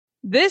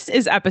This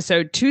is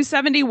episode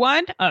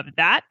 271 of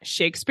That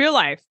Shakespeare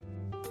Life.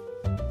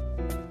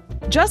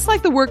 Just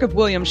like the work of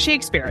William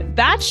Shakespeare,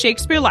 That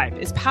Shakespeare Life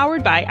is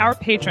powered by our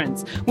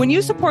patrons. When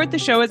you support the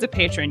show as a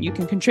patron, you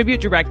can contribute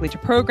directly to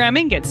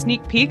programming, get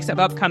sneak peeks of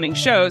upcoming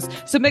shows,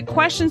 submit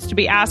questions to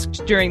be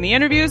asked during the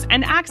interviews,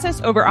 and access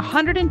over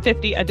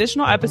 150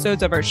 additional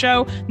episodes of our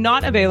show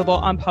not available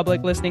on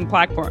public listening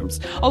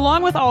platforms.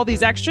 Along with all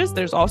these extras,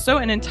 there's also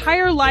an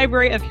entire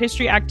library of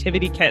history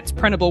activity kits,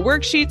 printable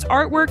worksheets,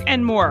 artwork,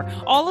 and more,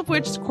 all of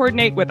which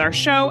coordinate with our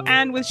show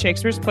and with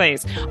Shakespeare's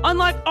plays.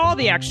 Unlock all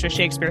the extra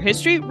Shakespeare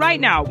history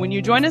right now when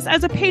you join us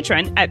as a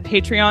patron at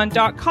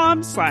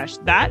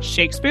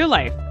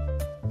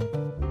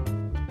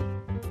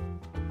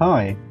patreon.com/thatshakespearelife.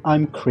 Hi,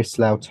 I'm Chris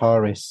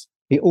Lautaris,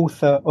 the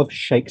author of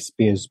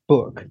Shakespeare's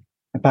book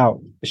about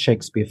the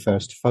Shakespeare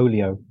First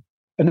Folio.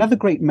 Another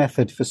great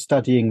method for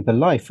studying the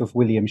life of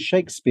William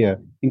Shakespeare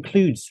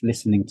includes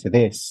listening to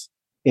this.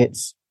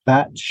 It's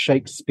That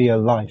Shakespeare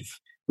Life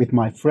with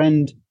my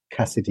friend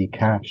Cassidy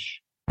Cash.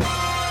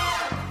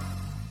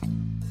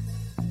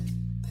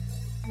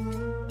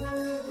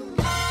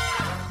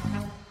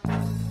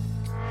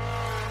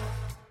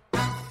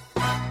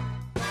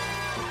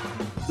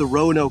 The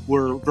Roanoke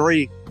were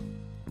very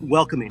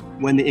welcoming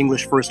when the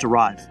English first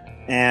arrived.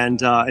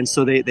 And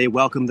so they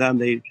welcomed them,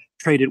 they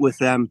traded with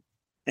them,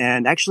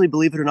 and actually,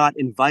 believe it or not,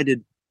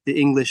 invited the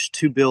English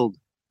to build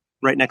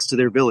right next to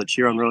their village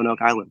here on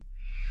Roanoke Island.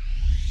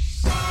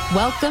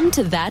 Welcome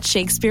to That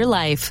Shakespeare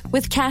Life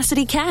with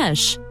Cassidy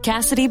Cash.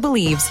 Cassidy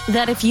believes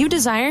that if you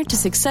desire to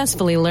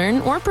successfully learn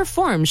or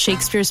perform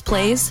Shakespeare's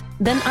plays,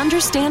 then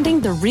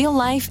understanding the real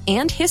life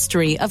and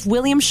history of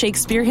William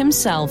Shakespeare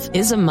himself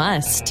is a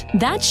must.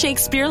 That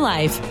Shakespeare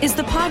Life is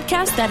the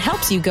podcast that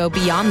helps you go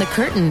beyond the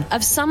curtain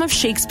of some of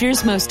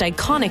Shakespeare's most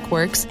iconic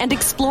works and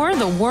explore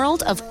the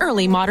world of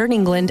early modern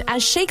England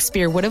as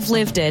Shakespeare would have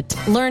lived it,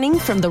 learning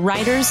from the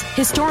writers,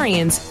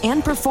 historians,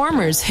 and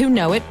performers who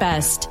know it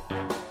best.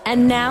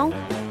 And now,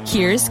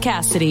 here's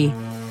Cassidy.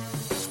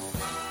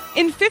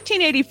 In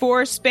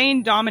 1584,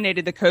 Spain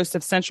dominated the coast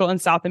of Central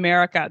and South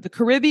America, the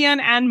Caribbean,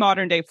 and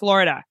modern-day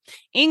Florida.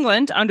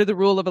 England, under the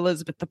rule of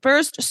Elizabeth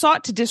I,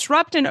 sought to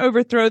disrupt and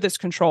overthrow this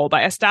control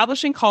by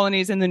establishing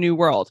colonies in the New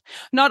World.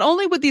 Not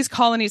only would these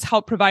colonies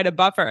help provide a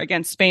buffer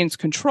against Spain's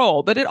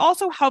control, but it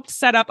also helped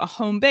set up a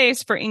home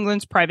base for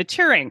England's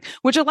privateering,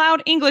 which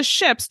allowed English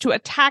ships to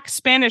attack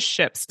Spanish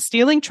ships,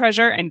 stealing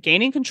treasure and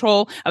gaining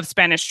control of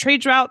Spanish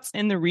trade routes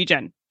in the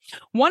region.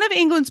 One of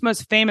England's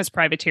most famous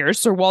privateers,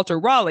 Sir Walter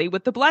Raleigh,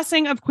 with the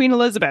blessing of Queen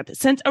Elizabeth,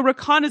 sent a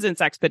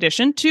reconnaissance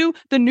expedition to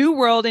the New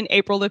World in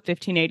April of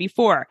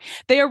 1584.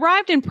 They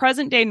arrived in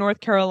present-day North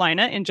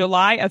Carolina in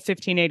July of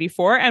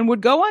 1584 and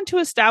would go on to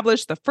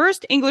establish the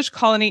first English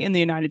colony in the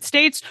United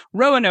States,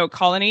 Roanoke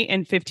Colony, in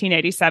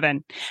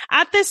 1587.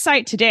 At this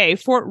site today,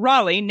 Fort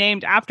Raleigh,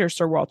 named after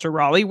Sir Walter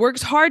Raleigh,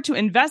 works hard to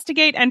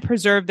investigate and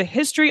preserve the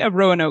history of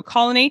Roanoke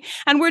Colony,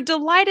 and we're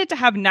delighted to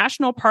have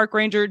National Park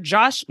Ranger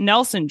Josh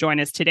Nelson join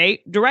us today,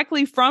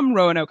 directly from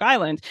Roanoke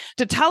Island,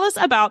 to tell us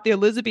about the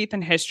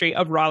Elizabethan history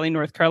of Raleigh,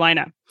 North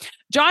Carolina.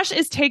 Josh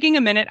is taking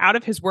a minute out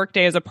of his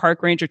workday as a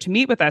park ranger to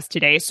meet with us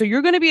today, so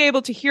you're going to be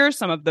able to hear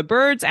some of the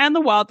birds and the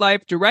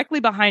wildlife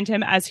directly behind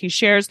him as he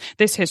shares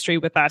this history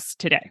with us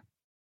today.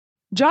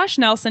 Josh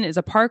Nelson is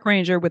a park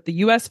ranger with the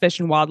U.S. Fish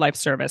and Wildlife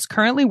Service,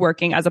 currently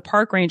working as a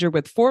park ranger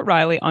with Fort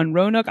Riley on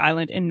Roanoke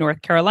Island in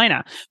North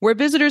Carolina, where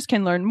visitors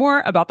can learn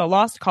more about the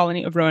lost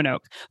colony of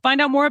Roanoke. Find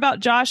out more about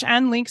Josh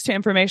and links to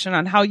information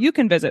on how you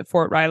can visit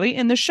Fort Riley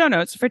in the show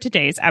notes for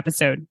today's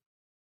episode.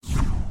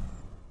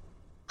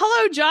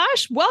 Hello,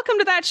 Josh. Welcome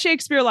to That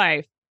Shakespeare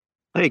Life.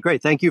 Hey,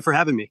 great. Thank you for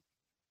having me.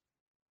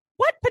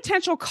 What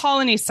potential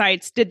colony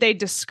sites did they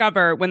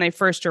discover when they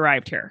first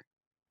arrived here?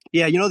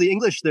 Yeah, the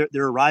English,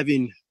 they're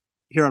arriving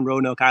here on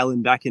Roanoke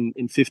Island back in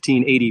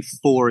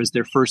 1584 as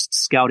their first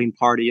scouting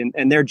party.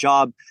 And their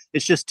job,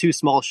 it's just two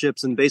small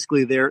ships. And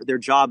basically their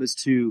job is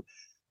to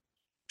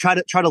try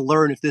to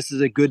learn if this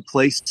is a good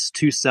place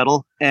to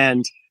settle.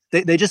 And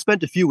they just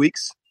spent a few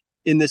weeks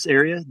in this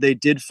area. They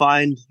did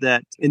find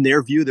that, in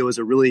their view, there was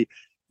a really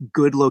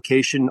good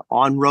location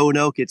on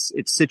Roanoke. It's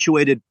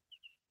situated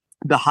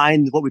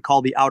behind what we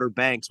call the Outer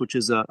Banks, which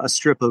is a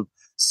strip of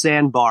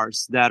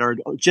sandbars that are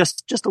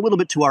just a little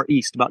bit to our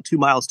east, about 2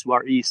 miles to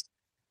our east.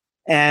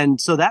 And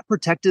so that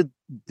protected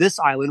this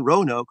island,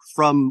 Roanoke,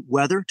 from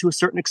weather to a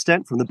certain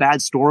extent, from the bad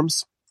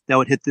storms that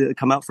would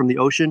come out from the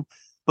ocean.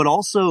 But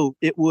also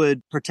it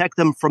would protect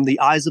them from the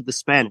eyes of the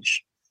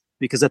Spanish,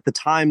 because at the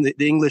time the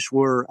English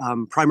were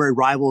primary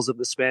rivals of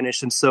the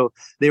Spanish. And so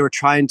they were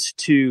trying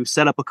to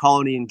set up a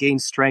colony and gain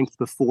strength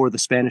before the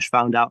Spanish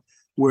found out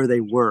where they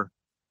were.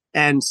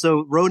 And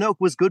so Roanoke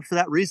was good for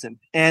that reason.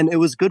 And it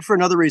was good for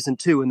another reason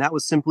too. And that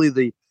was simply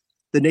the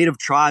native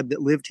tribe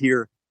that lived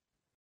here.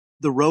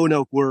 The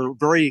Roanoke were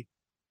very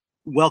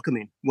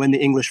welcoming when the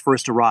English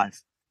first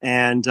arrived.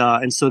 And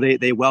so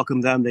they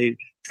welcomed them, they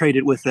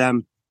traded with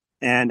them,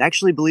 and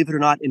actually, believe it or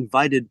not,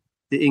 invited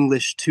the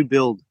English to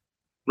build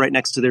right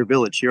next to their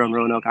village here on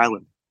Roanoke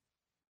Island.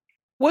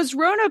 Was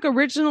Roanoke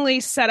originally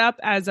set up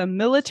as a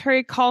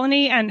military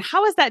colony? And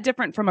how is that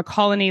different from a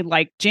colony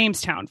like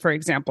Jamestown, for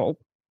example?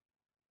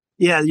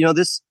 Yeah,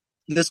 this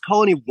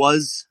colony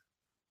was,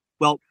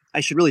 well, I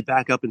should really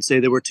back up and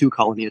say there were two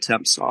colony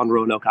attempts on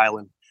Roanoke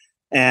Island.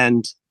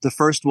 And the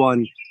first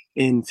one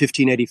in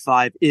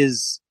 1585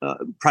 is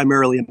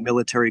primarily a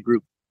military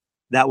group.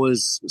 That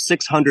was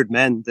 600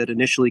 men that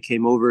initially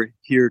came over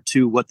here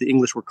to what the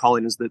English were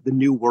calling as the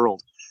New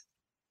World.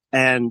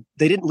 And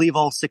they didn't leave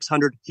all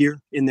 600 here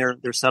in their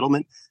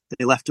settlement.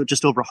 They left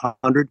just over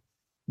 100.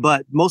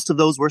 But most of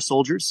those were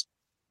soldiers.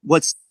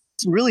 What's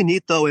really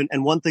neat, though,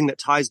 and one thing that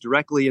ties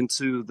directly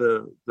into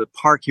the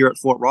park here at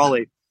Fort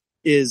Raleigh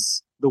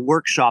is the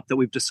workshop that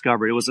we've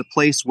discovered. It was a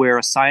place where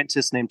a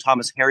scientist named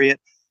Thomas Harriot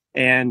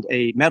and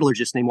a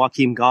metallurgist named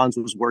Joachim Gans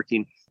was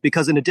working.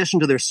 Because in addition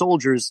to their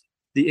soldiers,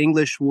 the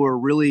English were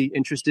really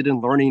interested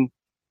in learning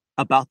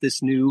about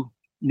this new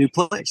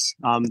place.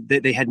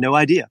 They had no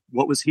idea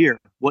what was here,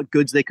 what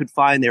goods they could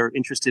find. They were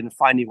interested in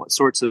finding what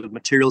sorts of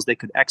materials they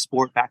could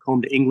export back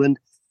home to England.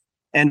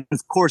 And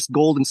of course,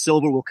 gold and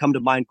silver will come to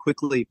mind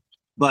quickly.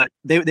 But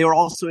they were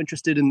also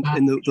interested in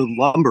the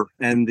lumber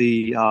and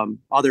the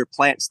other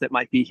plants that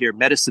might be here,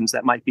 medicines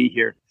that might be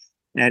here.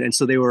 And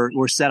so they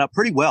were set up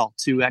pretty well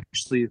to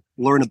actually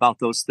learn about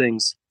those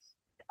things.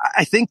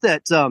 I think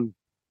that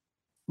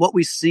what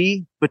we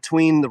see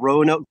between the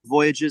Roanoke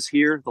voyages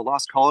here, the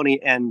Lost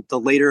Colony, and the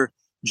later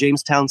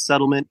Jamestown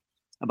settlement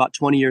about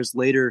 20 years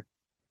later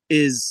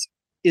is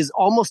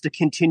almost a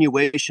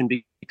continuation,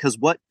 because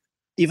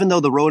even though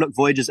the Roanoke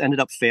voyages ended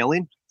up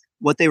failing,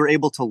 what they were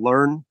able to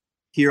learn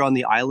here on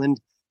the island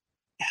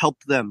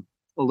helped them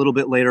a little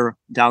bit later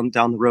down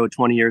the road,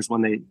 20 years,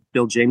 when they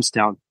built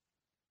Jamestown.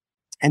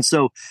 And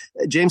so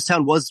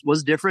Jamestown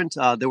was different.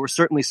 There were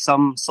certainly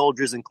some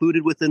soldiers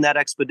included within that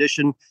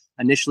expedition.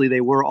 Initially,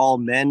 they were all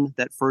men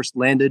that first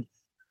landed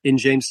in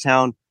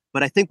Jamestown.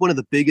 But I think one of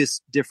the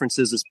biggest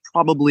differences is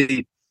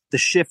probably the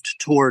shift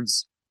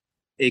towards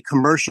a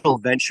commercial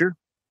venture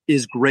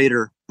is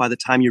greater by the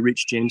time you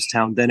reach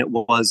Jamestown than it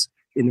was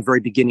in the very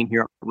beginning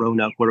here at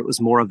Roanoke, where it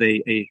was more of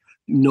a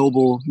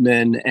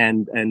noblemen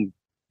and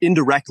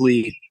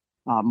indirectly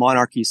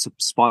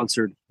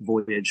monarchy-sponsored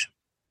voyage.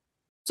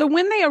 So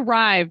when they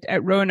arrived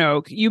at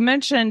Roanoke, you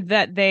mentioned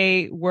that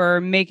they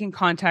were making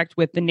contact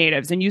with the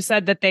natives, and you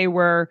said that they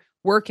were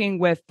working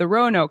with the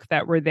Roanoke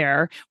that were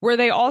there. Were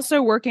they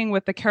also working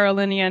with the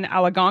Carolinian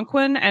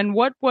Algonquin? And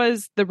what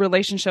was the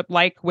relationship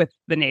like with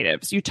the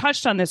natives? You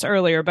touched on this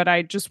earlier, but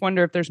I just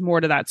wonder if there's more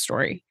to that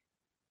story.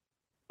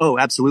 Oh,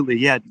 absolutely.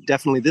 Yeah,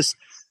 definitely.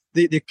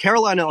 The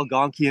Carolina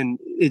Algonquian,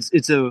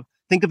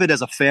 think of it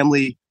as a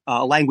family,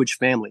 a language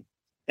family.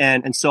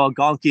 And so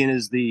Algonquian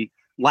is the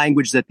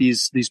language that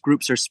these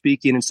groups are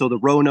speaking. And so the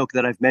Roanoke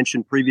that I've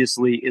mentioned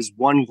previously is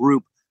one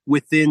group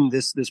within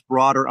this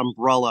broader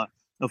umbrella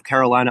of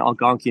Carolina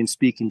Algonquian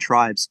speaking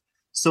tribes.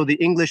 So the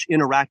English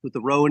interact with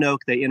the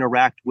Roanoke. They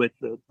interact with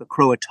the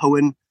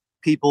Croatoan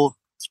people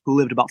who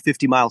lived about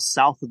 50 miles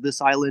south of this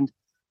island.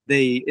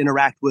 They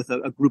interact with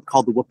a group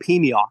called the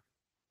Wapimiok,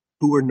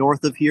 who were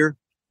north of here.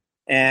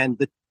 And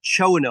the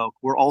Choanoke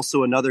were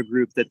also another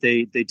group that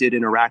they did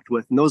interact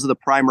with. And those are the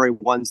primary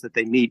ones that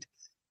they meet.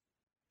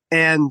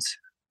 And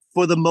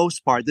for the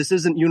most part, this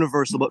isn't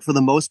universal, but for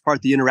the most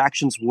part, the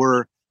interactions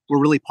were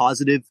really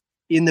positive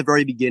in the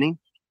very beginning.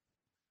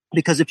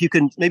 Because if you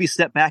can maybe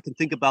step back and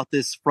think about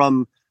this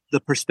from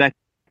the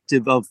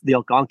perspective of the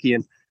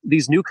Algonquian,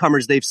 these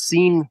newcomers, they've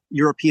seen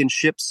European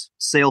ships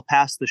sail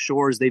past the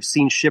shores. They've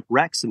seen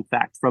shipwrecks, in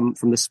fact, from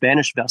the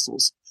Spanish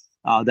vessels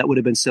that would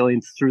have been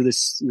sailing through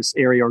this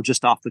area or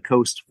just off the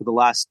coast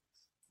for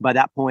by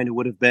that point, it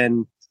would have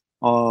been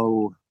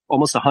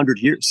almost 100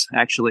 years,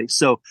 actually.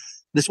 So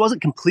this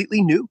wasn't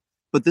completely new,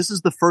 but this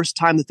is the first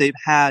time that they've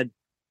had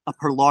a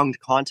prolonged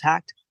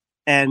contact.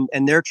 And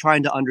they're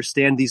trying to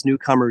understand these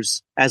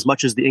newcomers as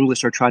much as the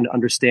English are trying to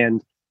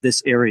understand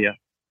this area.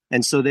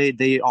 And so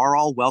they are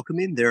all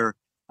welcoming. They're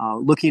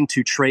looking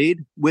to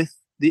trade with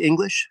the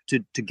English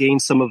to gain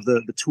some of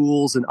the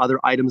tools and other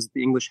items that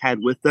the English had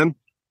with them.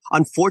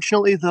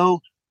 Unfortunately,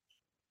 though,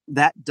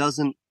 that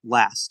doesn't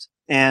last.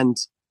 And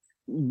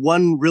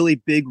one really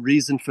big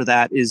reason for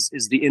that is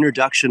the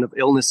introduction of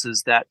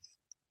illnesses that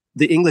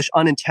the English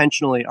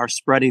unintentionally are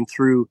spreading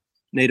through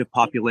native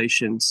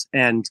populations.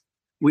 And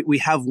we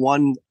have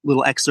one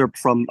little excerpt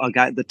from a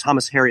guy, the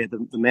Thomas Harriot,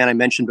 the man I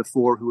mentioned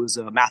before, who was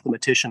a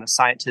mathematician, a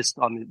scientist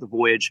on the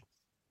voyage.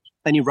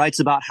 And he writes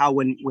about how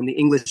when the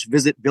English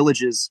visit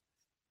villages,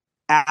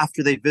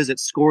 after they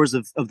visit, scores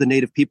of the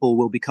native people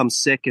will become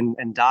sick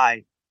and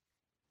die.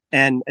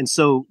 And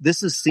so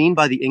this is seen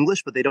by the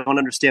English, but they don't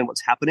understand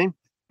what's happening.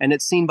 And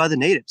it's seen by the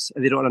natives,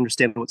 and they don't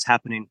understand what's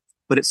happening.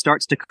 But it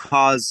starts to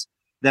cause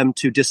them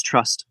to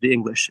distrust the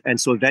English. And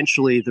so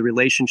eventually the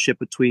relationship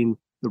between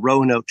the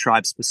Roanoke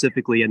tribe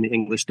specifically and the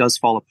English does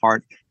fall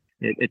apart.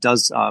 It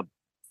does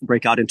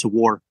break out into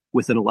war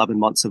within 11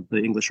 months of the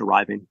English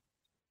arriving.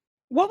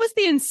 What was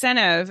the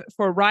incentive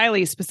for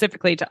Raleigh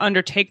specifically to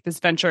undertake this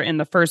venture in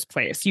the first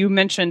place? You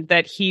mentioned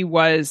that he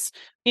was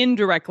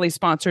indirectly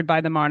sponsored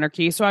by the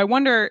monarchy. So I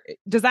wonder,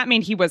 does that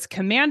mean he was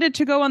commanded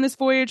to go on this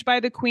voyage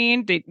by the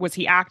Queen? Was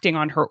he acting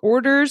on her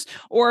orders?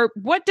 Or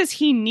what does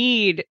he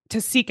need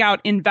to seek out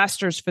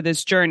investors for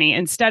this journey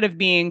instead of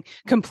being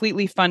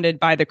completely funded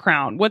by the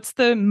Crown? What's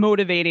the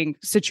motivating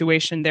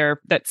situation there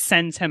that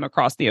sends him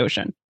across the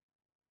ocean?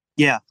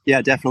 Yeah,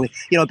 definitely.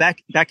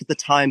 Back at the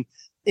time,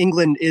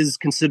 England is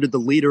considered the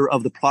leader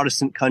of the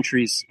Protestant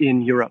countries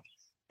in Europe,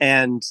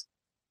 and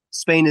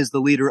Spain is the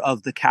leader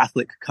of the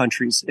Catholic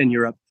countries in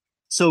Europe.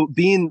 So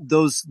being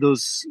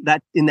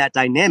that in that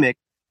dynamic,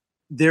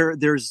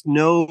 there's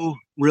no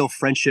real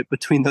friendship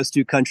between those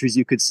two countries,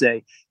 you could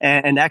say.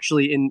 And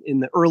actually in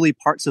the early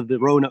parts of the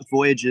Roanoke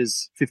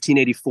voyages,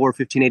 1584,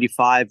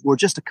 1585, we're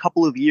just a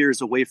couple of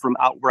years away from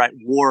outright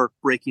war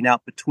breaking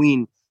out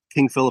between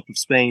King Philip of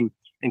Spain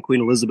and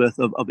Queen Elizabeth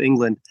of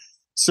England.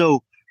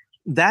 So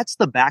that's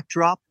the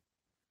backdrop.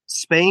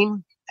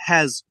 Spain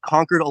has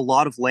conquered a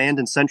lot of land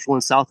in Central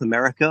and South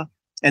America,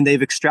 and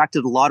they've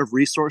extracted a lot of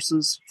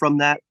resources from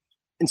that.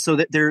 And so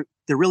that they're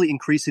really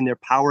increasing their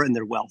power and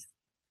their wealth.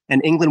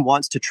 And England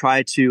wants to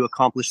try to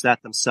accomplish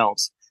that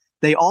themselves.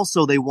 They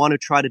want to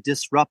try to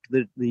disrupt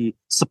the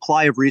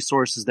supply of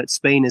resources that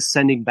Spain is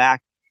sending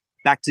back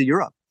to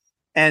Europe.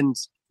 And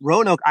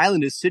Roanoke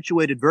Island is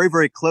situated very,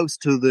 very close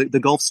to the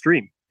Gulf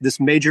Stream, this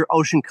major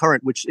ocean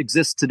current, which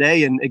exists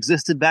today and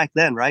existed back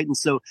then, right? And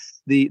so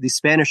the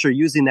Spanish are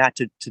using that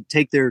to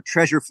take their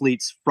treasure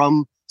fleets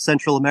from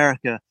Central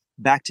America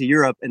back to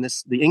Europe. And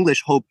the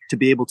English hope to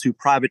be able to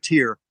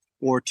privateer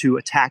or to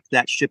attack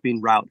that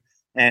shipping route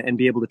and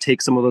be able to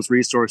take some of those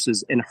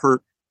resources and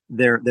hurt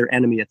their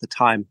enemy at the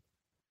time.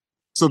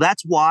 So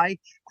that's why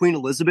Queen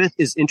Elizabeth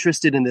is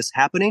interested in this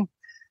happening.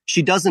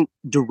 She doesn't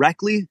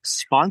directly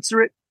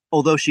sponsor it,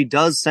 although she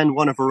does send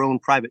one of her own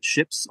private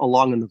ships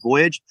along on the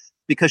voyage,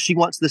 because she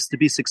wants this to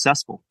be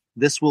successful.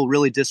 This will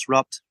really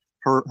disrupt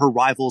her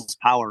rival's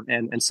power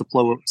and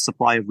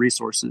supply of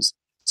resources.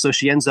 So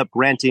she ends up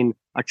granting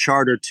a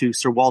charter to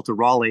Sir Walter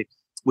Raleigh,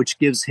 which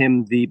gives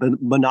him the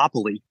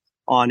monopoly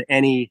on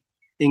any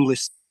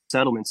English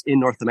settlements in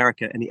North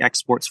America and the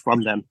exports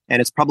from them. And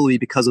it's probably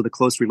because of the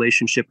close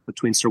relationship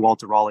between Sir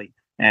Walter Raleigh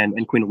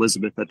and Queen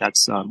Elizabeth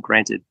that's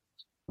granted.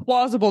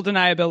 Plausible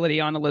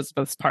deniability on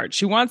Elizabeth's part.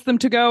 She wants them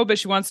to go, but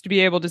she wants to be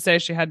able to say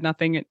she had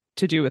nothing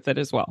to do with it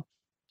as well.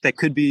 That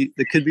could be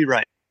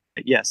right.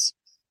 Yes.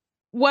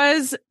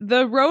 Was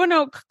the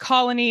Roanoke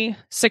colony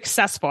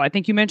successful? I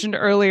think you mentioned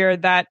earlier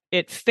that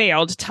it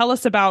failed. Tell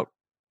us about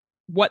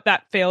what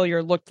that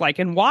failure looked like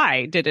and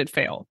why did it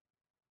fail?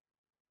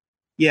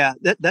 Yeah,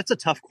 that's a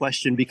tough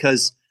question,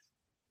 because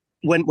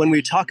when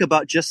we talk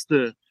about just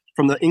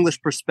from the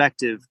English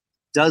perspective,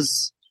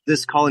 does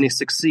this colony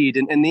succeed?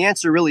 And the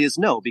answer really is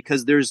no,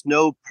 because there's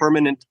no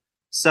permanent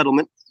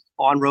settlement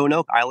on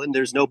Roanoke Island.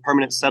 There's no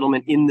permanent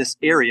settlement in this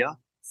area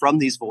from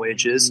these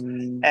voyages.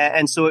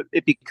 And so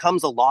it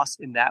becomes a loss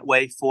in that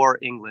way for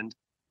England.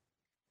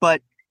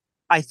 But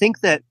I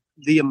think that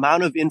the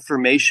amount of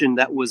information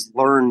that was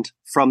learned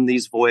from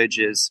these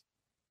voyages,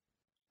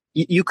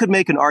 you could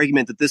make an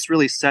argument that this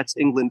really sets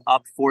England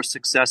up for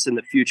success in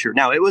the future.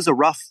 Now, it was a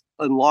rough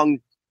and long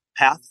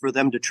path for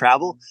them to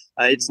travel.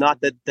 It's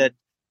not that the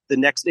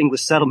next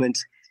English settlement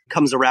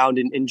comes around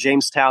in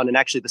Jamestown, and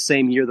actually the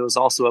same year there was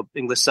also an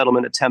English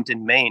settlement attempt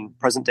in Maine,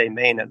 present-day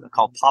Maine,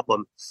 called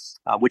Popham,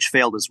 which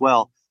failed as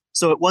well.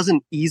 So it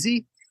wasn't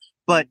easy,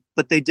 but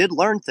they did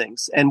learn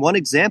things. And one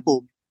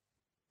example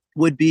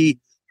would be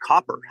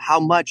copper, how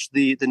much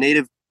the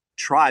native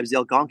tribes, the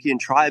Algonquian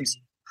tribes,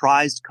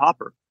 prized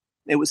copper.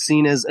 It was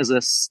seen as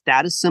a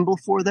status symbol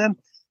for them.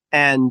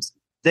 And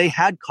they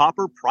had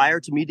copper prior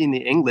to meeting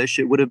the English.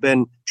 It would have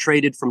been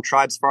traded from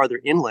tribes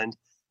farther inland.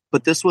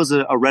 But this was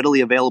a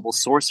readily available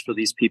source for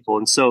these people.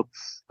 And so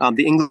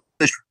the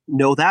English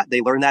know that.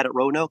 They learn that at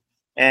Roanoke.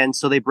 And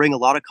so they bring a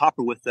lot of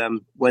copper with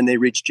them when they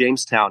reach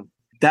Jamestown.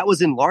 That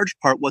was in large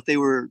part what they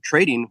were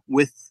trading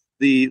with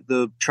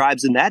the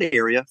tribes in that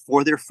area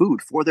for their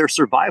food, for their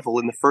survival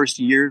in the first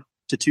year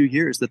to 2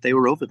 years that they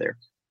were over there.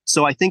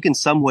 So I think in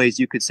some ways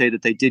you could say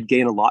that they did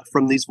gain a lot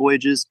from these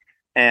voyages,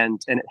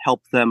 and it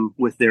helped them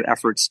with their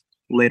efforts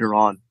later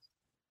on.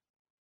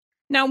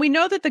 Now, we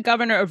know that the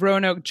governor of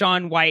Roanoke,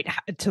 John White,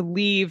 had to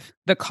leave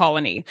the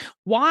colony.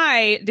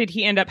 Why did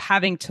he end up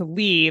having to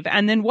leave?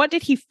 And then what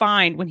did he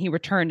find when he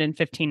returned in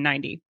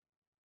 1590?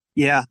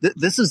 Yeah,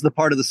 this is the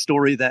part of the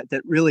story that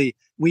really,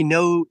 we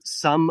know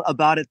some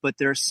about it, but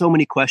there are so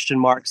many question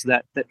marks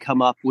that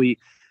come up.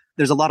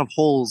 There's a lot of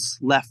holes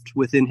left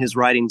within his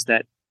writings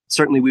that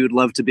certainly we would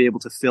love to be able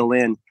to fill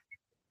in.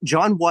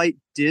 John White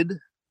did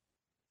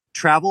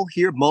travel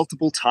here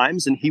multiple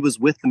times, and he was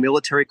with the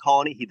military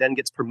colony. He then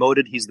gets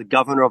promoted. He's the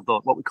governor of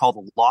what we call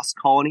the Lost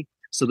Colony.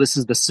 So this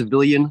is the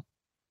civilian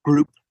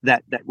group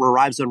that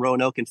arrives on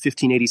Roanoke in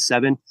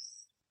 1587.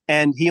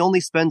 And he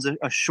only spends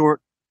a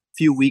short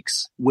few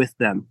weeks with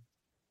them.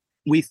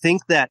 We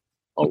think that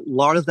a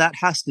lot of that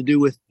has to do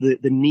with the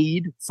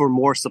need for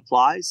more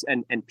supplies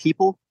and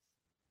people.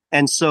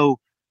 And so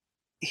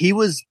he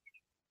was,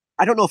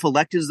 I don't know if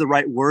elected is the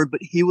right word,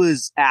 but he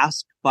was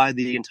asked by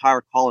the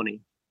entire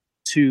colony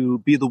to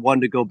be the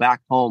one to go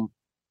back home.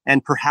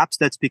 And perhaps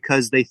that's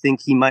because they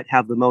think he might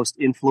have the most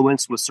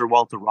influence with Sir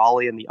Walter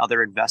Raleigh and the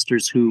other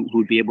investors who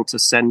would be able to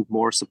send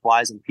more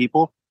supplies and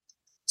people.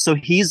 So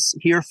he's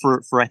here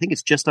for I think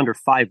it's just under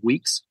 5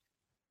 weeks.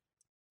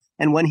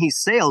 And when he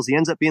sails, he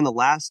ends up being the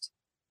last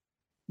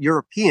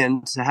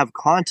European to have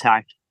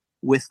contact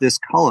with this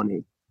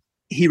colony.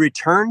 He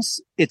returns.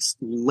 It's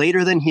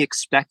later than he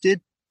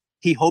expected.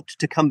 He hoped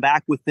to come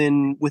back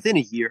within a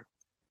year.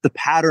 The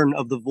pattern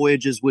of the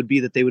voyages would be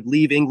that they would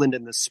leave England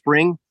in the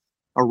spring,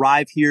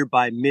 arrive here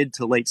by mid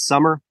to late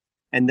summer,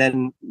 and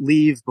then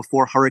leave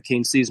before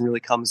hurricane season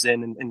really comes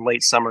in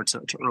late summer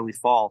to early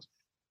fall.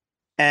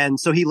 And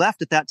so he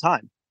left at that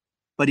time,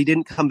 but he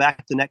didn't come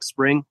back the next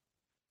spring.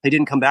 He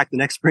didn't come back the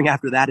next spring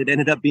after that. It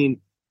ended up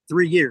being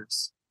 3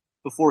 years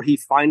before he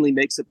finally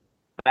makes it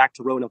back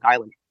to Roanoke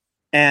Island.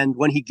 And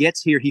when he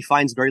gets here, he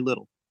finds very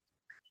little.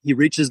 He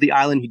reaches the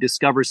island. He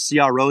discovers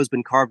CRO has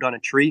been carved on a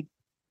tree.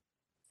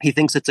 He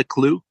thinks it's a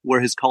clue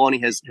where his colony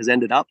has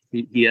ended up.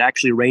 He had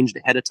actually arranged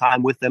ahead of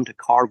time with them to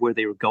carve where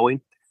they were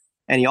going.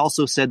 And he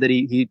also said that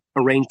he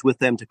arranged with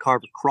them to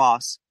carve a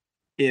cross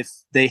if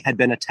they had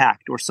been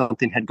attacked or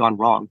something had gone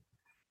wrong.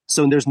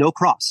 So there's no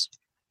cross.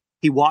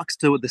 He walks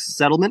to the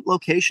settlement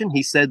location.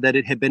 He said that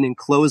it had been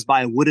enclosed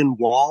by a wooden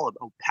wall,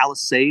 a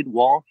palisade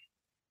wall.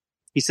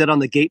 He said on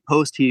the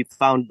gatepost he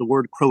found the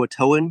word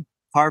Croatoan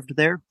carved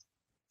there.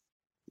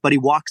 But he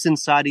walks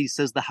inside. He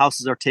says the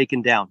houses are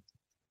taken down.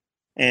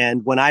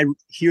 And when I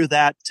hear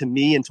that, to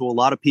me and to a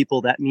lot of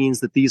people, that means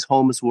that these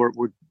homes were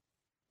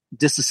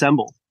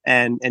disassembled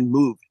and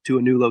moved to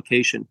a new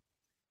location.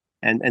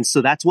 And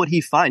so that's what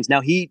he finds.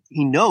 Now, he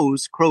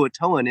knows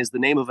Croatoan is the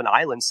name of an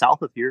island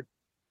south of here,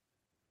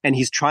 and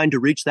he's trying to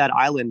reach that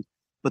island.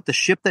 But the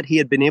ship that he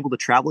had been able to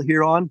travel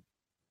here on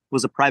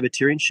was a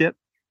privateering ship.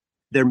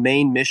 Their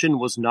main mission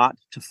was not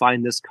to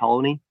find this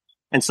colony.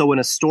 And so when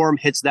a storm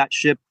hits that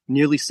ship,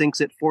 nearly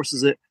sinks it,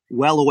 forces it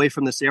well away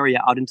from this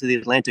area out into the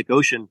Atlantic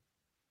Ocean,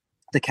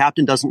 the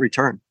captain doesn't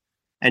return.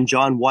 And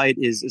John White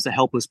is a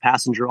helpless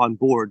passenger on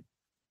board.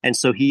 And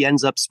so he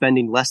ends up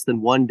spending less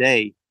than 1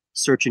 day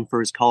searching for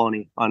his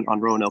colony on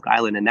Roanoke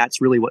Island. And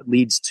that's really what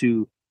leads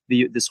to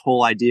this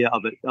whole idea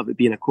of it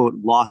being a, quote,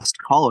 lost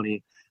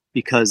colony,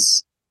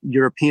 because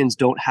Europeans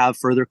don't have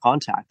further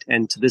contact.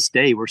 And to this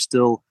day,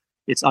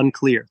 it's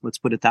unclear, let's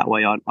put it that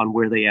way, on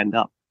where they end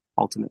up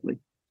ultimately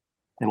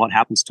and what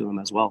happens to them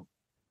as well.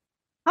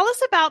 Tell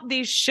us about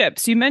these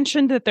ships. You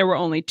mentioned that there were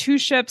only 2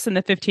 ships in the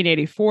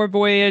 1584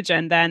 voyage,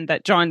 and then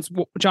that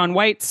John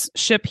White's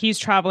ship he's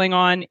traveling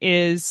on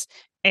is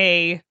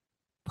a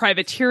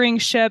privateering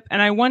ship.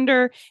 And I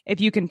wonder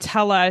if you can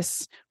tell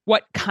us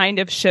what kind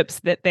of ships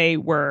that they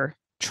were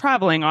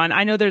traveling on.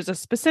 I know there's a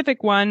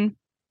specific one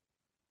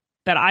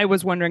that I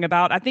was wondering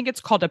about. I think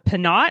it's called a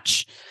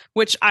pinoche,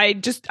 which I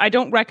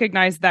don't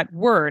recognize that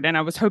word. And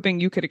I was hoping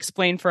you could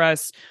explain for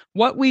us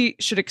what we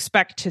should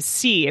expect to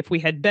see if we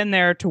had been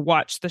there to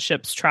watch the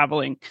ships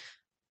traveling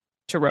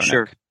to Roanoke.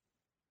 Sure.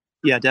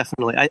 Yeah,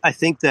 definitely. I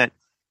think that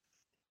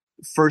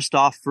first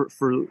off,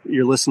 for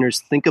your listeners,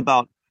 think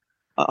about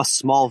a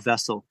small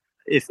vessel.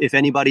 If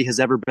anybody has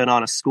ever been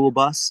on a school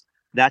bus,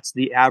 that's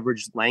the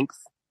average length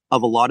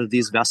of a lot of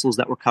these vessels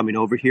that were coming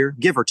over here,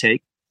 give or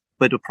take,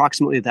 but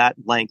approximately that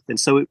length. And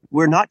so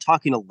we're not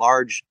talking a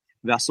large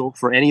vessel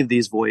for any of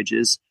these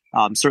voyages.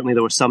 Certainly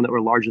there were some that were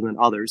larger than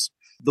others.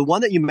 The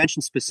one that you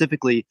mentioned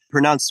specifically,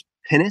 pronounced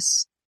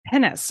pinnace.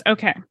 Pinnace,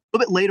 okay. A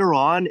little bit later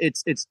on,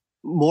 it's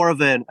more of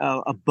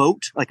a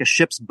boat, like a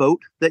ship's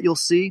boat that you'll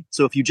see.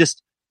 So if you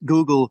just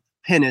Google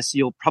pinnace,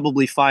 you'll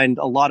probably find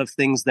a lot of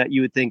things that you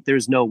would think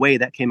there's no way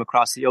that came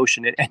across the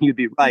ocean, and you'd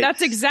be right.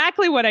 That's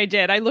exactly what I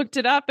did. I looked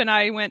it up and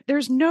I went,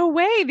 there's no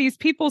way these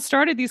people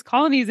started these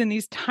colonies in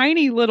these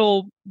tiny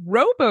little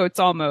rowboats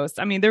almost.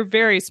 I mean, they're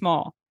very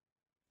small.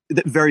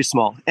 Very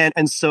small.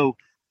 And so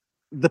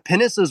the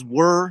pinnaces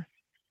were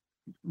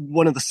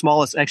one of the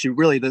smallest, actually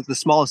really the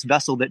smallest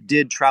vessel that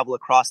did travel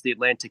across the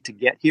Atlantic to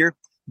get here.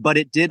 But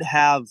it did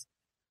have,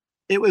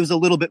 it was a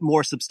little bit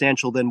more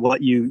substantial than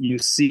what you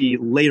see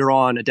later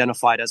on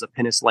identified as a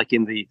pinnace, like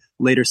in the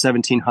later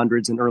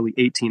 1700s and early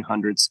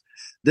 1800s.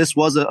 This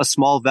was a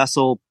small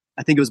vessel.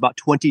 I think it was about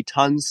 20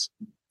 tons.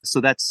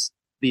 So that's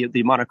the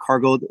amount of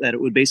cargo that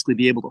it would basically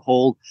be able to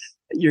hold.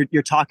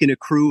 You're talking a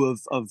crew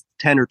of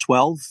 10 or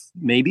 12,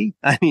 maybe.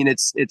 I mean,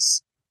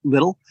 it's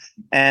little.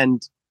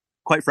 And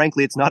quite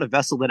frankly, it's not a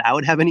vessel that I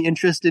would have any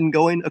interest in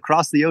going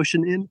across the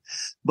ocean in.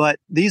 But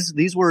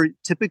these were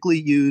typically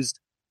used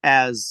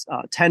as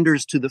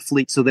tenders to the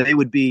fleet. So they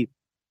would be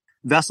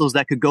vessels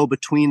that could go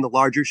between the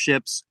larger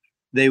ships.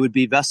 They would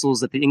be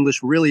vessels that the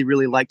English really,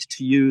 really liked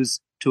to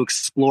use to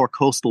explore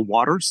coastal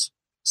waters.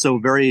 So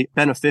very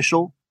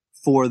beneficial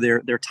for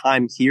their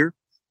time here.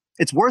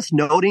 It's worth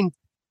noting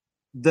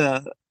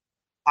the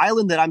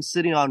island that I'm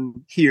sitting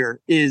on here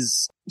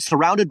is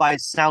surrounded by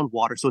sound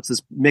water. So it's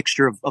this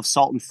mixture of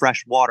salt and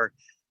fresh water,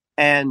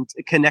 and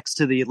it connects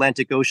to the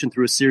Atlantic Ocean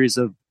through a series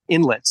of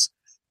inlets.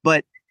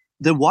 But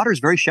the water is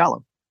very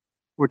shallow.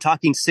 We're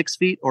talking 6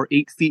 feet or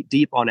 8 feet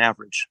deep on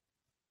average.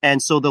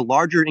 And so the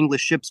larger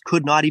English ships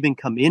could not even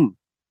come in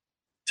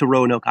to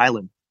Roanoke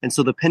Island. And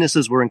so the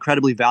pinnaces were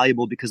incredibly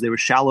valuable because they were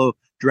shallow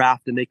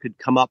draft and they could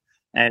come up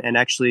and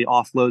actually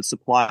offload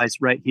supplies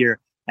right here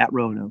at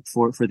Roanoke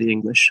for the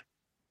English.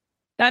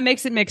 That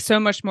makes it make so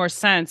much more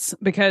sense,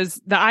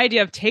 because the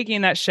idea of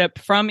taking that ship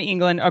from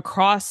England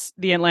across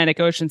the Atlantic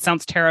Ocean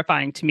sounds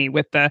terrifying to me,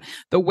 with the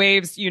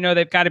waves.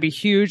 They've got to be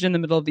huge in the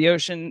middle of the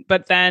ocean,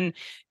 but then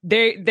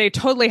they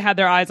totally had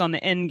their eyes on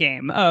the end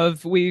game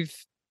of, we've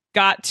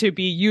got to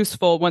be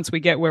useful once we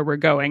get where we're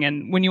going.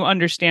 And when you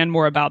understand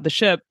more about the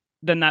ship,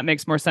 then that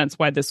makes more sense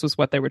why this was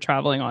what they were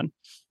traveling on.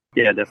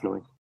 Yeah,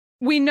 definitely.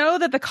 We know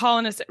that the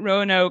colonists at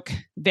Roanoke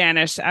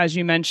vanished, as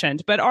you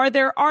mentioned, but are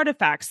there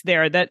artifacts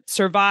there that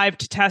survive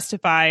to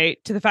testify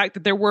to the fact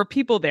that there were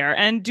people there?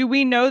 And do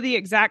we know the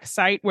exact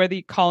site where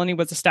the colony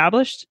was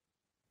established?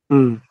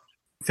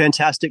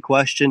 Fantastic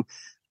question.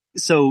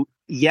 So,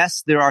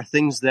 yes, there are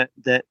things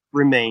that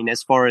remain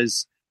as far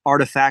as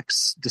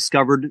artifacts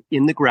discovered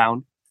in the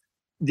ground.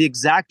 The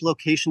exact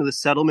location of the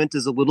settlement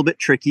is a little bit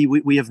tricky.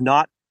 We have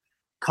not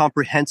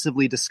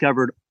comprehensively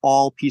discovered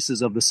all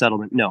pieces of the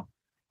settlement. No.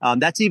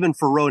 That's even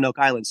for Roanoke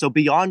Island. So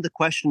beyond the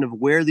question of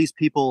where these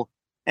people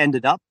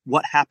ended up,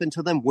 what happened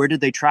to them, where did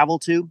they travel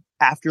to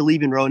after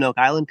leaving Roanoke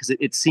Island, because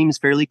it seems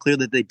fairly clear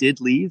that they did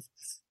leave,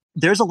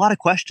 there's a lot of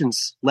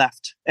questions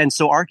left. And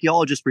so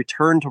archaeologists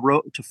return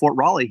to Fort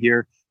Raleigh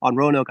here on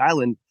Roanoke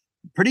Island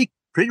pretty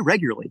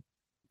regularly.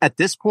 At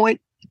this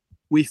point,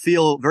 we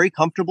feel very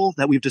comfortable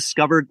that we've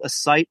discovered a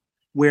site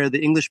where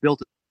the English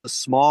built a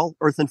small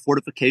earthen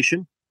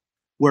fortification.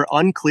 We're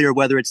unclear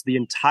whether it's the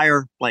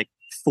entire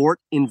fort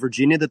in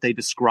Virginia that they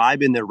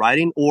describe in their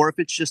writing, or if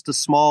it's just a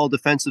small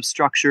defensive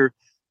structure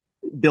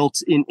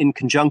built in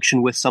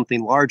conjunction with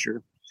something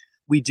larger.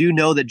 We do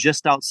know that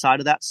just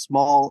outside of that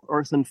small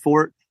earthen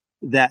fort,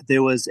 that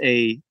there was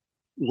a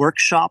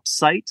workshop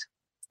site,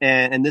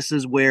 and this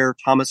is where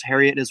Thomas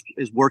Harriot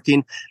is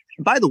working.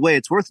 By the way,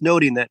 it's worth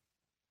noting that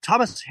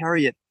Thomas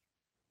Harriot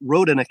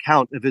wrote an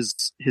account of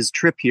his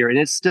trip here, and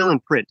it's still in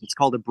print. It's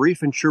called A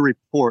Brief and True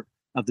Report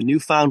of the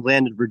Newfound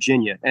Land in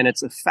Virginia, and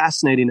it's a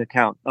fascinating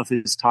account of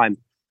his time.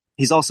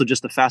 He's also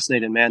just a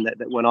fascinating man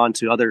that went on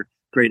to other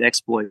great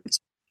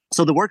exploits.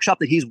 So the workshop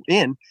that he's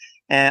in,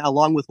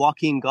 along with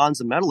Joaquin Gons,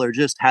 the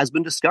metallurgist, has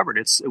been discovered.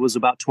 It was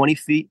about 20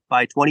 feet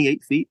by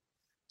 28 feet.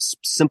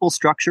 Simple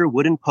structure,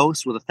 wooden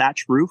posts with a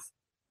thatched roof,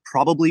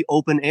 probably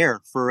open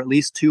air for at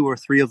least 2 or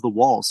 3 of the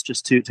walls,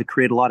 just to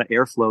create a lot of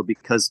airflow,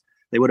 because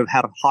they would have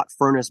had a hot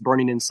furnace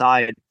burning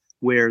inside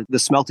where the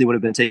smelting would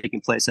have been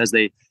taking place as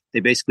they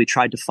basically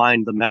tried to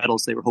find the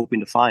metals they were hoping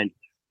to find.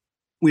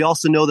 We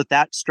also know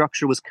that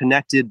structure was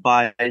connected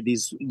by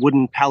these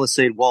wooden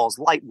palisade walls,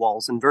 light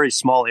walls in a very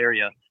small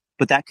area,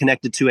 but that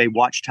connected to a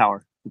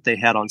watchtower that they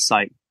had on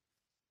site.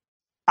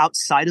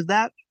 Outside of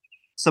that,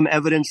 some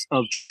evidence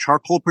of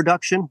charcoal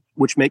production,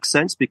 which makes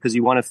sense because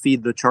you want to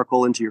feed the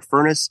charcoal into your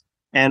furnace,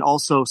 and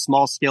also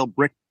small-scale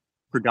brick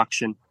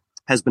production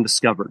has been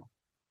discovered.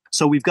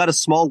 So we've got a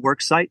small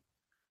work site.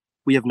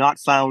 We have not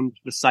found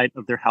the site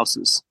of their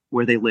houses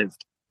where they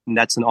lived, and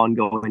that's an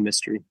ongoing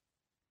mystery.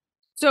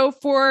 So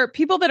for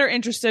people that are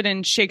interested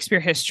in Shakespeare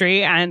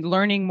history and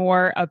learning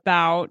more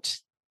about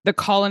the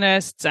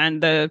colonists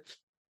and the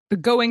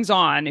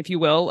goings-on, if you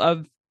will,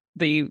 of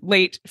the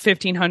late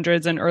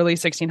 1500s and early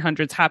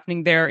 1600s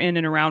happening there in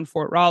and around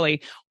Fort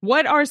Raleigh,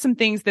 what are some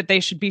things that they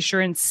should be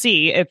sure and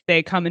see if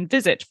they come and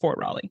visit Fort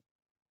Raleigh?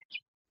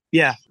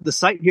 Yeah, the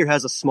site here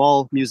has a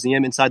small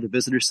museum inside the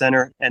visitor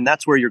center, and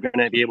that's where you're going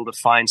to be able to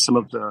find some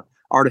of the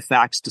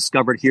artifacts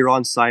discovered here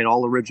on site,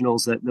 all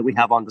originals that we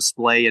have on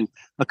display. And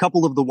a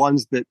couple of the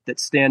ones that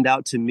stand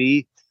out to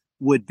me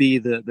would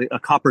be a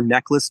copper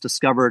necklace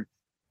discovered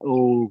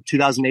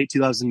 2008,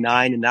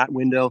 2009 in that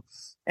window.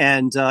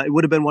 And it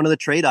would have been one of the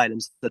trade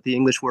items that the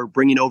English were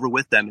bringing over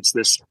with them. It's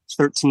this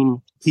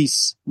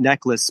 13-piece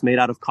necklace made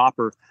out of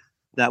copper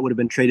that would have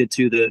been traded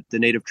to the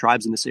native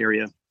tribes in this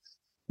area.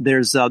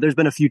 There's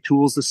been a few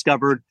tools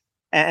discovered,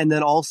 and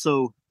then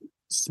also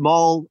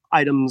small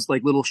items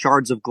like little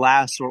shards of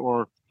glass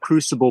or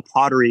crucible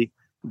pottery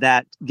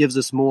that gives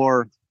us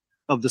more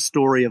of the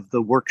story of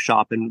the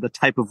workshop and the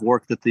type of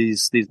work that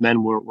these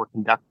men were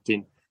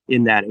conducting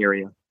in that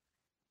area.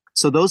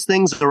 So those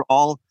things are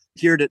all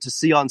here to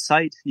see on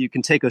site. You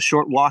can take a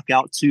short walk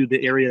out to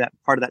the area that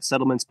part of that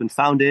settlement's been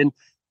found in.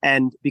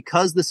 And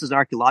because this is an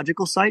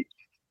archaeological site,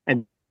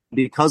 and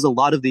because a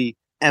lot of the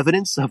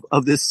evidence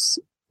of this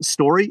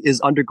story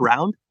is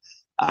underground,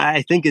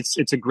 I think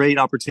it's a great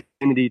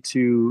opportunity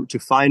to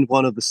find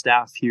one of the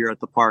staff here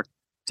at the park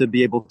to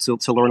be able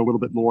to learn a little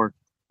bit more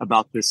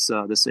about this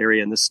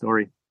area and this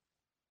story.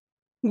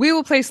 We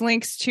will place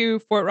links to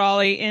Fort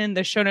Raleigh in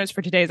the show notes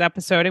for today's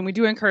episode, and we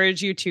do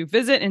encourage you to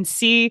visit and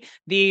see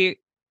the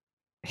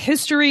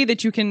history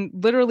that you can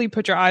literally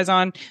put your eyes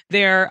on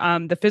there,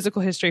 the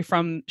physical history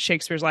from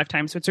Shakespeare's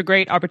lifetime. So it's a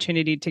great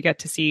opportunity to get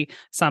to see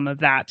some of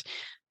that.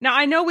 Now,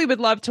 I know we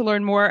would love to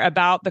learn more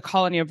about the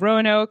colony of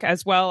Roanoke,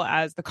 as well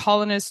as the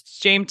colonists,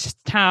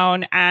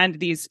 Jamestown, and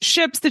these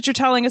ships that you're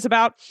telling us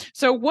about.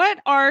 So what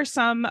are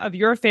some of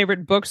your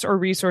favorite books or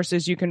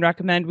resources you can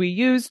recommend we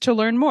use to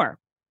learn more?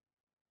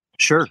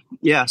 Sure.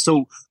 Yeah.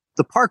 So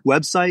the park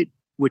website,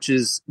 which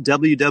is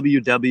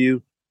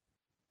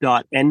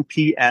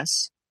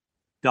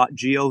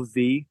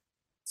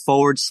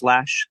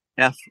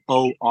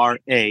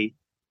www.nps.gov/FORA,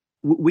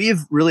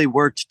 we've really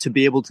worked to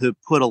be able to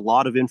put a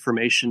lot of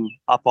information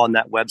up on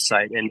that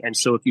website. And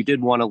so if you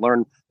did want to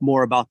learn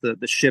more about the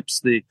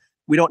ships,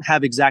 we don't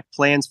have exact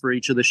plans for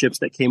each of the ships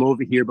that came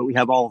over here, but we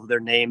have all of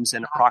their names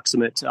and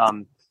approximate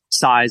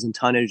size and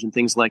tonnage and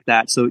things like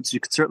that. So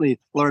you could certainly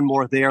learn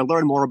more there,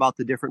 learn more about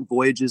the different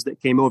voyages that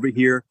came over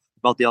here,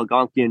 about the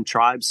Algonquian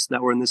tribes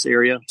that were in this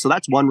area. So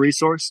that's one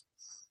resource.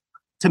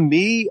 To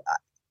me,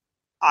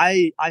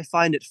 I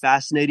find it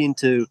fascinating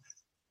to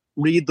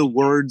read the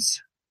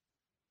words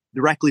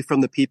directly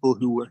from the people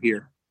who were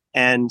here.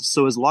 And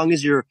so as long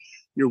as you're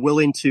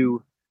willing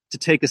to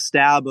take a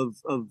stab of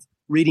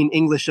reading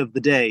English of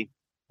the day,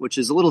 which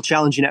is a little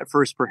challenging at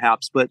first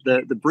perhaps, but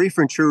the brief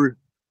and true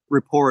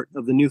report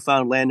of the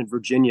Newfound Land in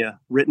Virginia,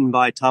 written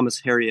by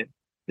Thomas Harriot,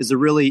 is a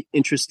really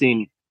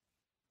interesting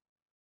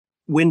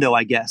window,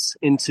 I guess,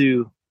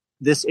 into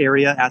this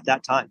area at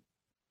that time.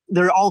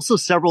 There are also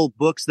several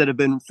books that have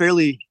been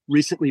fairly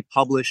recently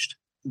published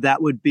that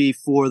would be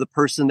for the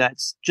person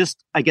that's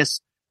just, I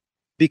guess,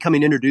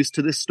 becoming introduced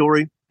to this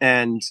story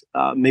and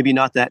maybe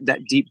not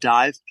that deep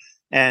dive.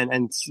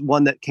 And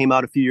one that came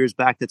out a few years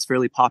back that's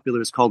fairly popular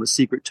is called A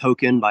Secret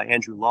Token by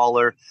Andrew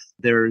Lawler.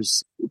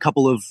 There's a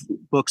couple of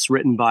books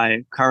written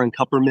by Karen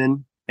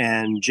Kupperman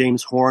and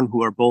James Horn,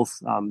 who are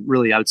both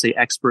really, I would say,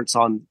 experts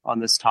on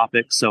this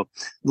topic. So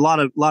a lot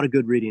of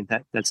good reading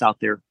that's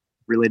out there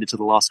related to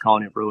the lost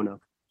colony of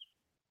Roanoke.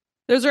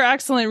 Those are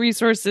excellent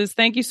resources.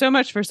 Thank you so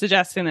much for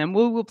suggesting them.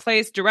 We will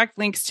place direct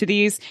links to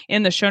these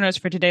in the show notes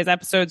for today's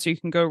episode, so you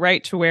can go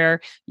right to where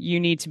you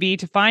need to be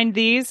to find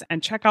these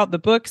and check out the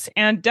books,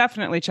 and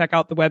definitely check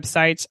out the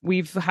website.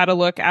 We've had a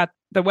look at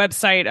the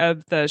website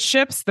of the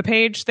ships, the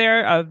page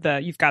there of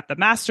you've got the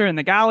master and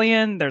the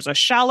galleon. There's a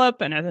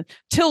shallop and a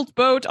tilt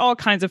boat, all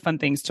kinds of fun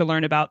things to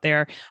learn about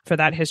there for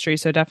that history.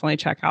 So definitely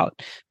check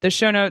out the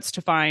show notes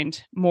to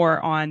find more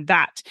on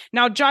that.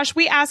 Now, Josh,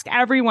 we ask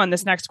everyone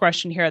this next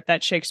question here at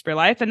That Shakespeare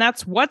Life, and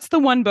that's, what's the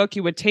one book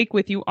you would take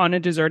with you on a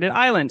deserted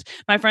island?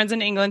 My friends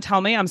in England tell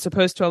me I'm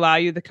supposed to allow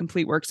you the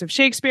complete works of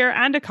Shakespeare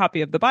and a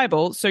copy of the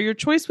Bible. So your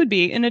choice would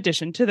be in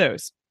addition to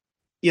those.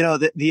 You know,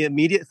 the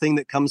immediate thing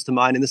that comes to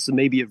mind, and this is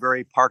maybe a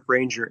very park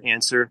ranger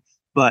answer,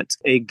 but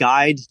a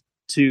guide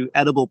to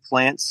edible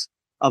plants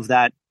of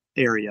that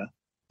area.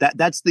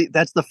 That's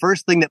the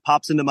first thing that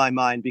pops into my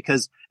mind,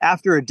 because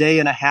after a day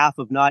and a half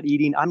of not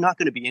eating, I'm not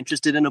going to be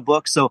interested in a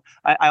book. So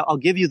I'll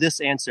give you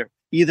this answer: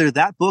 either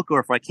that book,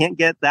 or if I can't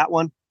get that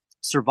one,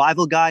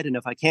 survival guide. And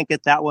if I can't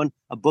get that one,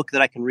 a book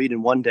that I can read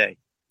in one day.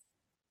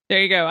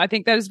 There you go. I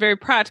think that is a very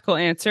practical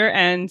answer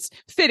and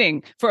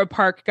fitting for a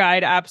park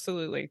guide.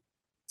 Absolutely.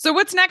 So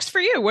what's next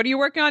for you? What are you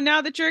working on now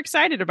that you're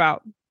excited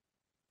about?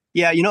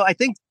 Yeah, I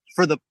think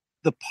for the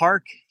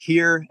park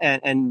here,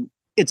 and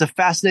it's a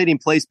fascinating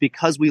place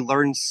because we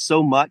learn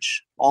so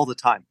much all the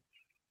time.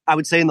 I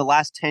would say in the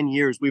last 10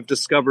 years, we've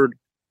discovered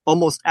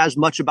almost as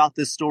much about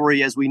this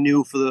story as we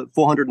knew for the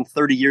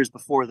 430 years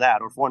before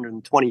that, or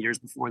 420 years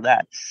before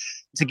that.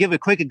 To give a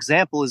quick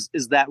example is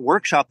that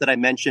workshop that I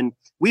mentioned.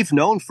 We've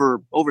known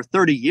for over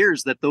 30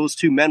 years that those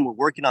two men were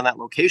working on that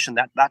location,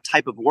 that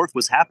type of work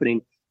was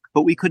happening.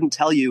 But we couldn't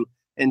tell you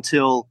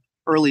until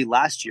early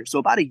last year, so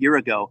about a year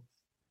ago,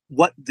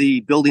 what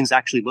the buildings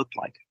actually looked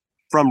like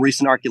from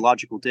recent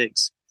archaeological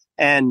digs.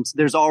 And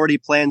there's already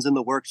plans in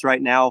the works right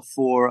now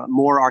for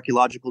more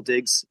archaeological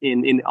digs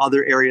in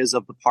other areas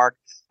of the park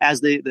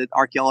as the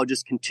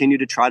archaeologists continue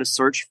to try to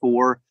search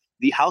for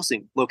the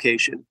housing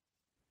location.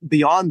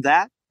 Beyond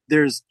that,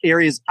 there's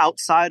areas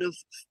outside of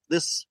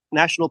this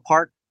national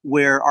park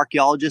where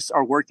archaeologists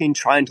are working,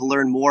 trying to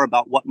learn more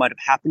about what might have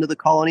happened to the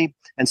colony.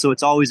 And so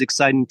it's always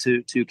exciting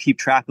to keep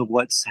track of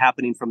what's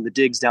happening from the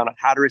digs down at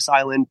Hatteras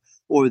Island,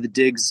 or the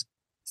digs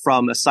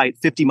from a site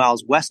 50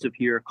 miles west of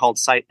here called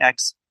Site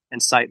X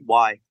and Site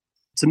Y.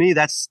 To me,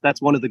 that's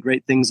one of the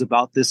great things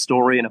about this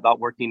story and about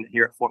working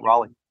here at Fort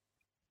Raleigh.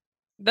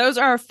 Those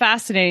are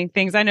fascinating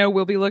things. I know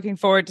we'll be looking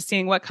forward to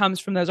seeing what comes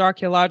from those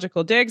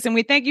archaeological digs. And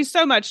we thank you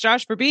so much,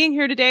 Josh, for being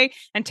here today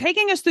and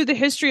taking us through the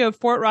history of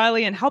Fort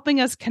Riley and helping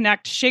us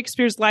connect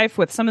Shakespeare's life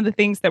with some of the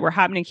things that were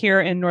happening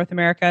here in North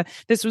America.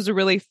 This was a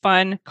really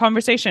fun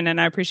conversation, and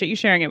I appreciate you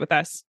sharing it with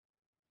us.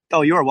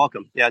 Oh, you are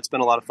welcome. Yeah, it's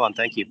been a lot of fun.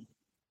 Thank you.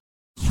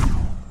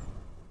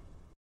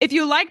 If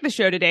you like the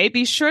show today,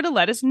 be sure to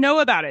let us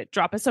know about it.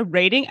 Drop us a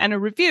rating and a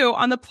review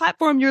on the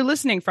platform you're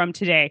listening from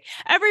today.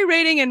 Every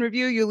rating and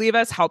review you leave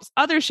us helps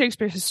other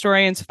Shakespeare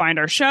historians find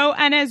our show.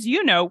 And as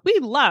you know, we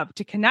love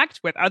to connect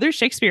with other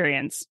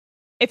Shakespeareans.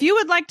 If you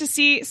would like to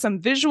see some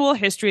visual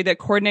history that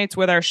coordinates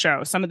with our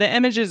show, some of the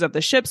images of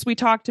the ships we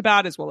talked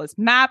about, as well as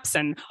maps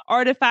and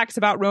artifacts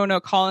about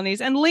Roanoke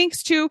colonies and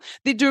links to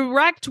the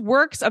direct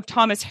works of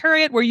Thomas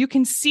Harriot, where you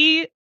can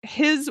see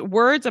his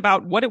words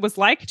about what it was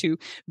like to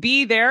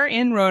be there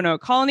in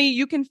Roanoke Colony,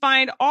 you can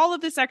find all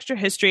of this extra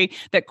history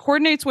that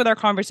coordinates with our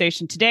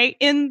conversation today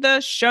in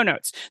the show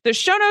notes. The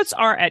show notes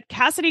are at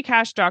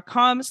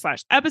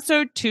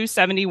CassidyCash.com/episode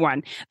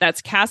 271.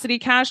 That's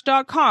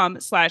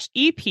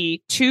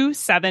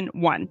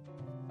CassidyCash.com/EP271.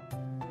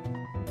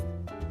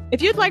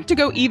 If you'd like to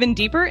go even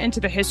deeper into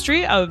the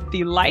history of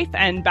the life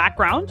and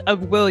background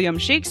of William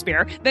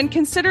Shakespeare, then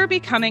consider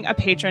becoming a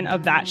patron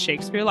of That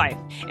Shakespeare Life.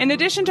 In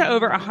addition to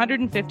over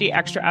 150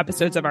 extra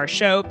episodes of our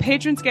show,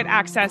 patrons get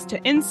access to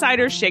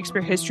insider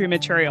Shakespeare history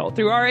material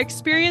through our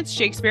Experience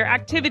Shakespeare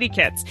activity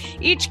kits.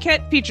 Each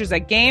kit features a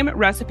game,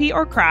 recipe,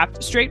 or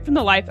craft straight from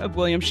the life of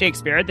William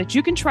Shakespeare that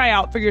you can try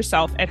out for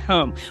yourself at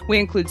home. We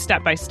include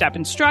step-by-step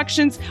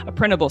instructions, a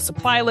printable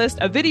supply list,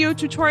 a video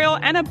tutorial,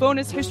 and a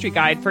bonus history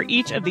guide for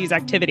each of these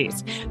activities.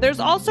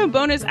 There's also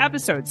bonus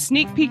episodes,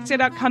 sneak peeks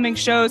at upcoming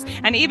shows,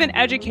 and even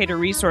educator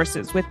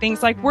resources with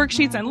things like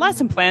worksheets and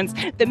lesson plans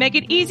that make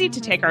it easy to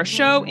take our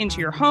show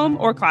into your home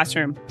or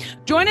classroom.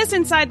 Join us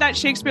inside That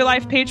Shakespeare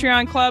Life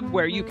Patreon Club,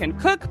 where you can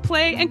cook,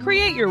 play, and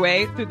create your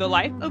way through the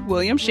life of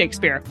William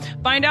Shakespeare.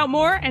 Find out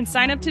more and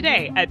sign up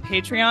today at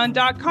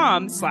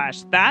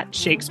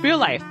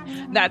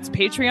patreon.com/thatshakespearelife. That's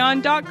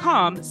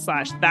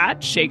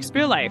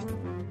patreon.com/thatshakespearelife.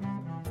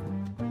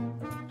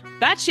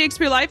 That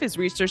Shakespeare Life is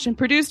researched and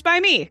produced by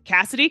me,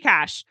 Cassidy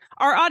Cash.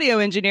 Our audio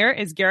engineer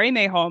is Gary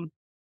Mayholm.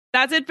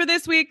 That's it for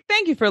this week.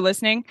 Thank you for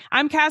listening.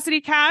 I'm Cassidy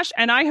Cash,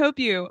 and I hope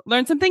you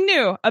learned something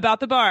new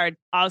about the Bard.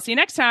 I'll see you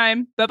next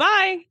time.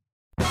 Bye-bye.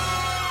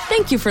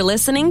 Thank you for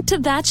listening to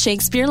That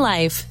Shakespeare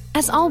Life.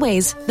 As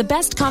always, the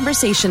best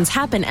conversations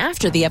happen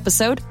after the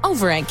episode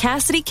over at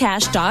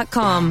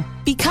CassidyCash.com.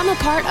 Become a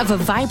part of a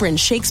vibrant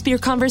Shakespeare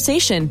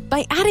conversation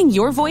by adding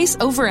your voice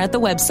over at the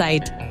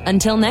website.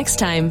 Until next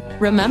time,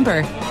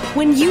 remember,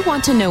 when you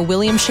want to know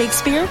William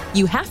Shakespeare,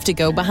 you have to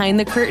go behind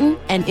the curtain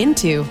and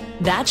into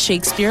That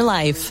Shakespeare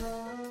Life.